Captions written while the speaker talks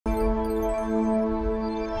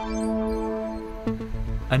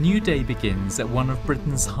A new day begins at one of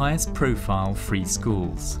Britain's highest profile free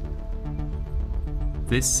schools.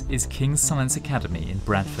 This is King's Science Academy in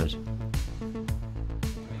Bradford.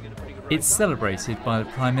 It's celebrated by the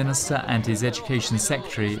Prime Minister and his Education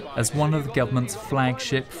Secretary as one of the government's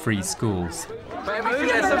flagship free schools.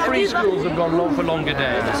 The free schools have gone long for longer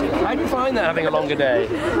days. How do you find that, having a longer day?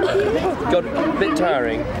 Got a bit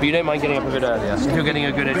tiring, but you don't mind getting up a bit earlier if you're getting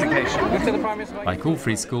a good education. Like all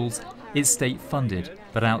free schools, it's state funded,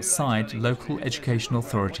 but outside local education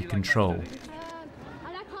authority control.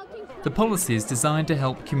 The policy is designed to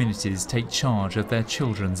help communities take charge of their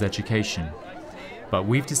children's education. But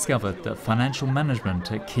we've discovered that financial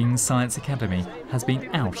management at King's Science Academy has been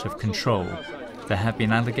out of control. There have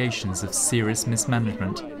been allegations of serious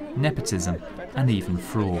mismanagement, nepotism and even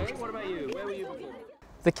fraud.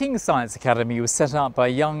 The King's Science Academy was set up by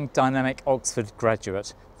a young, dynamic Oxford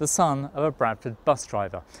graduate, the son of a Bradford bus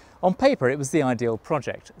driver. On paper it was the ideal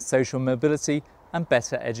project, social mobility and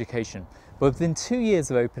better education. But within 2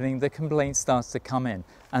 years of opening, the complaints started to come in,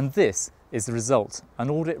 and this is the result, an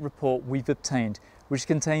audit report we've obtained which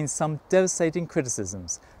contains some devastating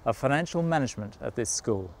criticisms of financial management at this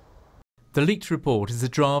school. The leaked report is a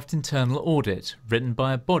draft internal audit written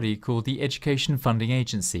by a body called the Education Funding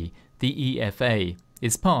Agency, the EFA.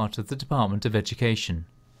 It's part of the Department of Education.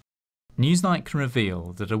 Newsnight can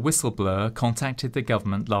reveal that a whistleblower contacted the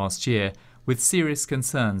government last year with serious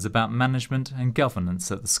concerns about management and governance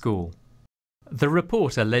at the school. The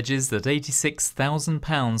report alleges that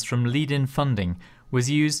 £86,000 from lead-in funding was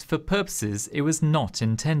used for purposes it was not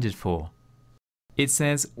intended for. It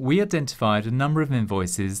says we identified a number of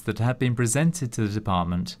invoices that had been presented to the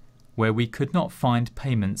department where we could not find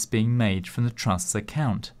payments being made from the trust's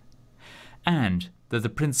account, and that the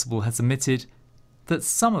principal has admitted that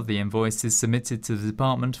some of the invoices submitted to the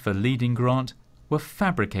department for leading grant were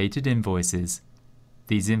fabricated invoices.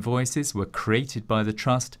 These invoices were created by the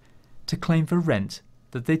trust to claim for rent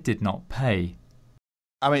that they did not pay.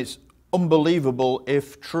 I mean, it's unbelievable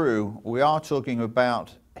if true. We are talking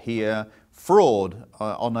about here fraud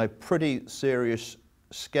on a pretty serious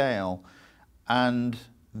scale, and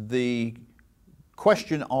the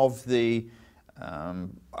question of the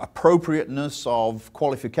appropriateness of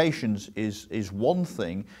qualifications is one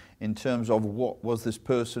thing in terms of what was this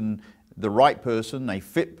person, the right person, a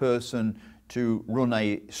fit person to run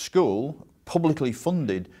a school, publicly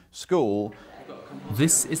funded school.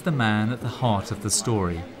 This is the man at the heart of the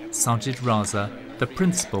story, Sajid Raza, the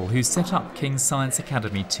principal who set up King's Science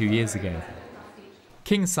Academy 2 years ago.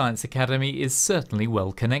 King's Science Academy is certainly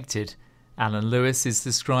well connected. Alan Lewis is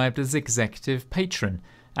described as executive patron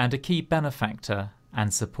and a key benefactor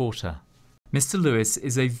and supporter. Mr. Lewis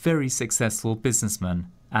is a very successful businessman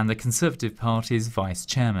and the Conservative Party's vice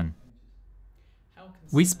chairman.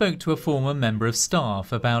 We spoke to a former member of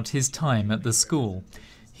staff about his time at the school.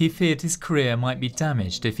 He feared his career might be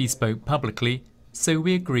damaged if he spoke publicly, so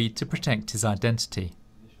we agreed to protect his identity.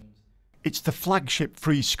 It's the flagship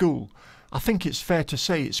free school. I think it's fair to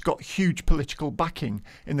say it's got huge political backing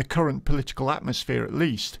in the current political atmosphere at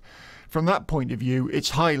least. From that point of view, it's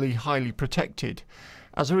highly protected.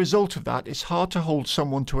 As a result of that, it's hard to hold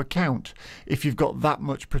someone to account if you've got that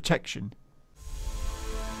much protection.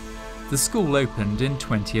 The school opened in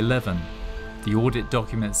 2011. The audit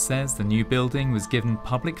document says the new building was given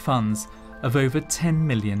public funds of over £10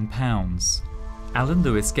 million. Alan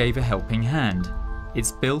Lewis gave a helping hand.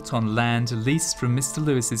 It's built on land leased from Mr.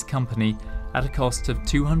 Lewis's company at a cost of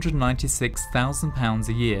 £296,000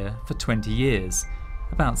 a year for 20 years,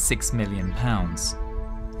 about £6 million.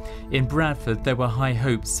 In Bradford there were high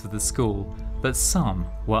hopes for the school, but some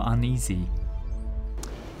were uneasy.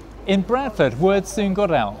 In Bradford, word soon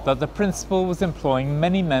got out that the principal was employing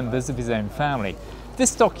many members of his own family.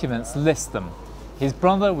 This document lists them. His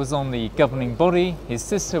brother was on the governing body, his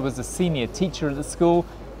sister was a senior teacher at the school,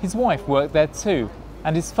 his wife worked there too,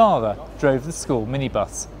 and his father drove the school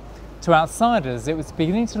minibus. To outsiders, it was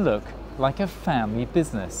beginning to look like a family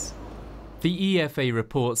business. The EFA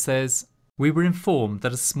report says, we were informed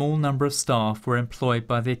that a small number of staff were employed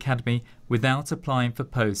by the academy without applying for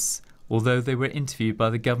posts, although they were interviewed by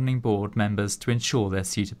the governing board members to ensure their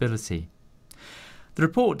suitability. The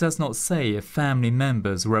report does not say if family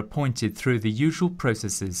members were appointed through the usual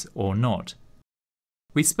processes or not.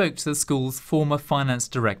 We spoke to the school's former finance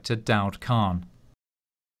director, Daud Khan.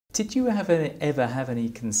 Did you ever have any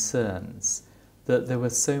concerns that there were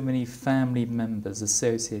so many family members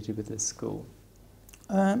associated with this school?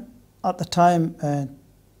 At the time,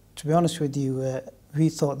 to be honest with you, we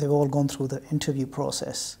thought they've all gone through the interview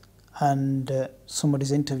process and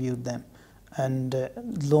somebody's interviewed them And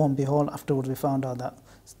lo and behold, afterwards we found out that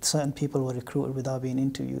certain people were recruited without being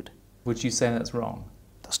interviewed. Would you say that's wrong?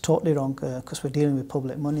 That's totally wrong, because we're dealing with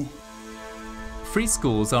public money. Free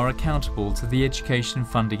schools are accountable to the education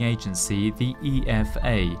funding agency, the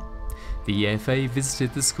EFA. The EFA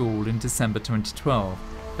visited the school in December 2012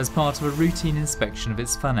 as part of a routine inspection of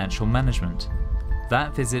its financial management.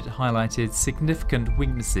 That visit highlighted significant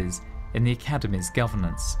weaknesses in the academy's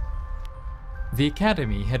governance. The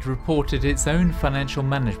academy had reported its own financial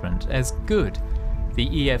management as good. The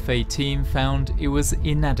EFA team found it was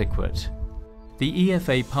inadequate. The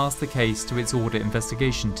EFA passed the case to its audit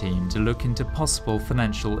investigation team to look into possible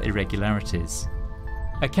financial irregularities.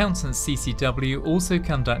 Accountants CCW also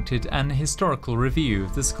conducted an historical review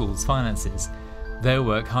of the school's finances. Their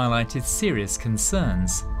work highlighted serious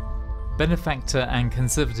concerns. Benefactor and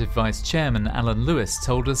Conservative Vice Chairman Alan Lewis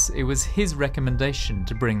told us it was his recommendation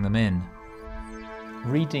to bring them in.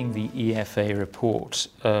 Reading the EFA report,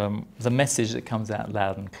 the message that comes out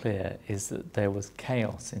loud and clear is that there was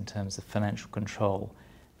chaos in terms of financial control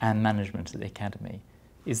and management at the academy.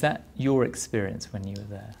 Is that your experience when you were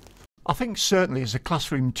there? I think certainly as a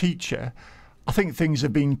classroom teacher, I think things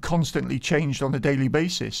have been constantly changed on a daily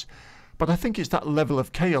basis. But I think it's that level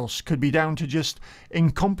of chaos could be down to just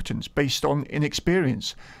incompetence based on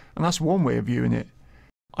inexperience. And that's one way of viewing it.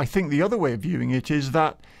 I think the other way of viewing it is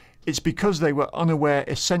that it's because they were unaware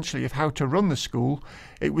essentially of how to run the school,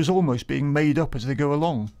 it was almost being made up as they go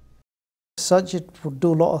along. Sajid would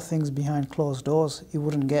do a lot of things behind closed doors. He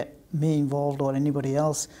wouldn't get me involved or anybody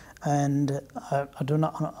else, and I don't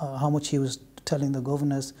know how much he was telling the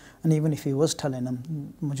governors, and even if he was telling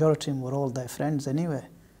them, the majority of them were all their friends anyway,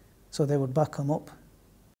 so they would back him up.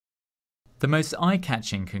 The most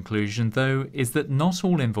eye-catching conclusion, though, is that not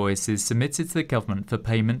all invoices submitted to the government for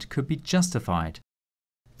payment could be justified.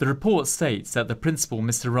 The report states that the principal,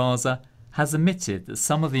 Mr. Raza, has admitted that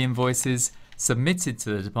some of the invoices submitted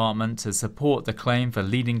to the department to support the claim for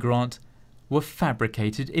leading grant were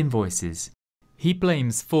fabricated invoices. He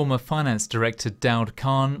blames former Finance Director Daud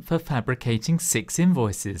Khan for fabricating 6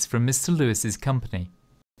 invoices from Mr. Lewis's company.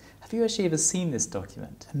 Have you actually ever seen this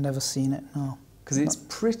document? I've never seen it, no. Because it's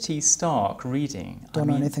pretty stark reading. Don't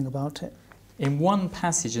know anything about it. In one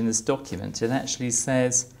passage in this document, it actually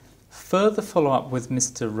says, further follow-up with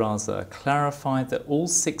Mr. Raza clarified that all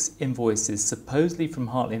 6 invoices supposedly from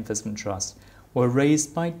Hartley Investment Trust were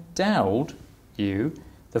raised by Daud, you,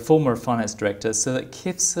 the former Finance Director, so that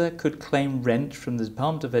KIFSA could claim rent from the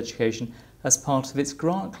Department of Education as part of its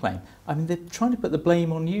grant claim. I mean, they're trying to put the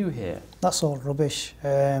blame on you here. That's all rubbish.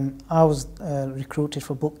 I was recruited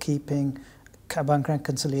for bookkeeping, bank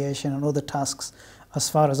reconciliation and other tasks. As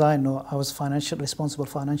far as I know, I was responsible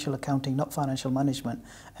for financial accounting, not financial management.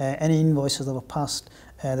 Any invoices that were passed,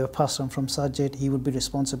 they were passed on from Sajid. He would be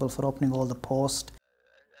responsible for opening all the post.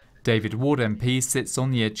 David Ward MP sits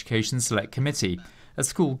on the Education Select Committee. A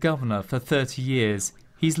school governor for 30 years,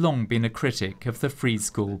 he's long been a critic of the free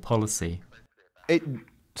school policy. It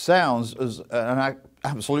sounds as an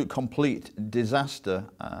absolute complete disaster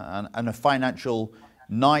and a financial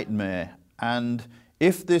nightmare. And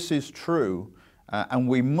if this is true, and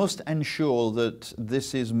we must ensure that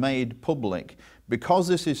this is made public, because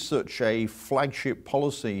this is such a flagship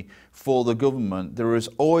policy for the government, there is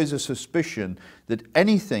always a suspicion that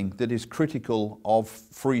anything that is critical of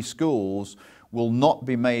free schools will not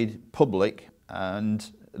be made public,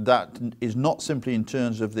 and that is not simply in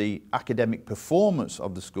terms of the academic performance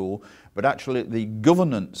of the school, but actually the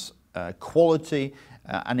governance, quality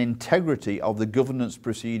and integrity of the governance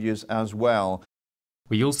procedures as well.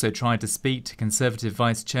 We also tried to speak to Conservative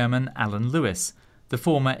Vice Chairman Alan Lewis, the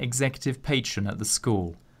former executive patron at the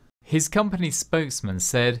school. His company's spokesman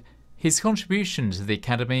said his contribution to the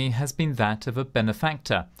academy has been that of a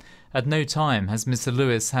benefactor. At no time has Mr.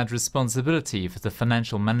 Lewis had responsibility for the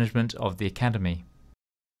financial management of the academy.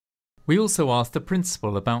 We also asked the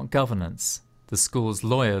principal about governance. The school's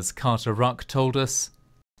lawyers, Carter Ruck, told us,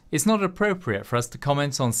 "It's not appropriate for us to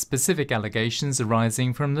comment on specific allegations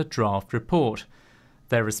arising from the draft report."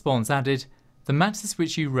 Their response added, "The matters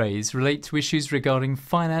which you raise relate to issues regarding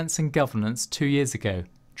finance and governance 2 years ago,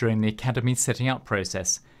 during the academy's setting up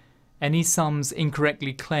process. Any sums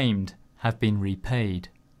incorrectly claimed have been repaid."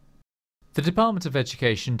 The Department of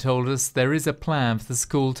Education told us there is a plan for the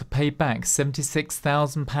school to pay back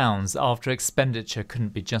 £76,000 after expenditure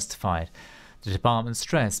couldn't be justified. The department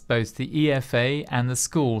stressed both the EFA and the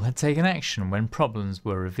school had taken action when problems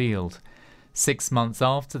were revealed. 6 months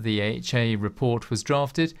after the AHA report was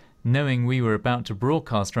drafted, knowing we were about to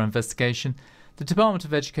broadcast our investigation, the Department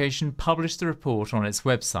of Education published the report on its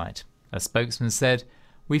website. A spokesman said,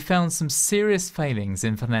 "We found some serious failings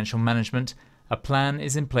in financial management. A plan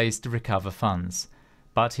is in place to recover funds."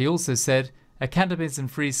 But he also said academies and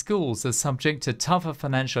free schools are subject to tougher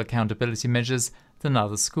financial accountability measures than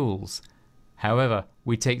other schools. However,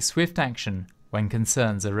 we take swift action when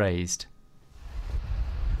concerns are raised.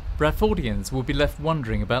 Bradfordians will be left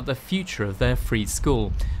wondering about the future of their free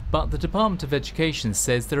school, but the Department of Education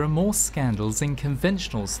says there are more scandals in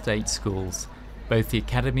conventional state schools. Both the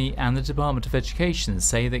Academy and the Department of Education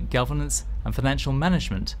say that governance and financial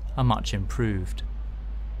management are much improved.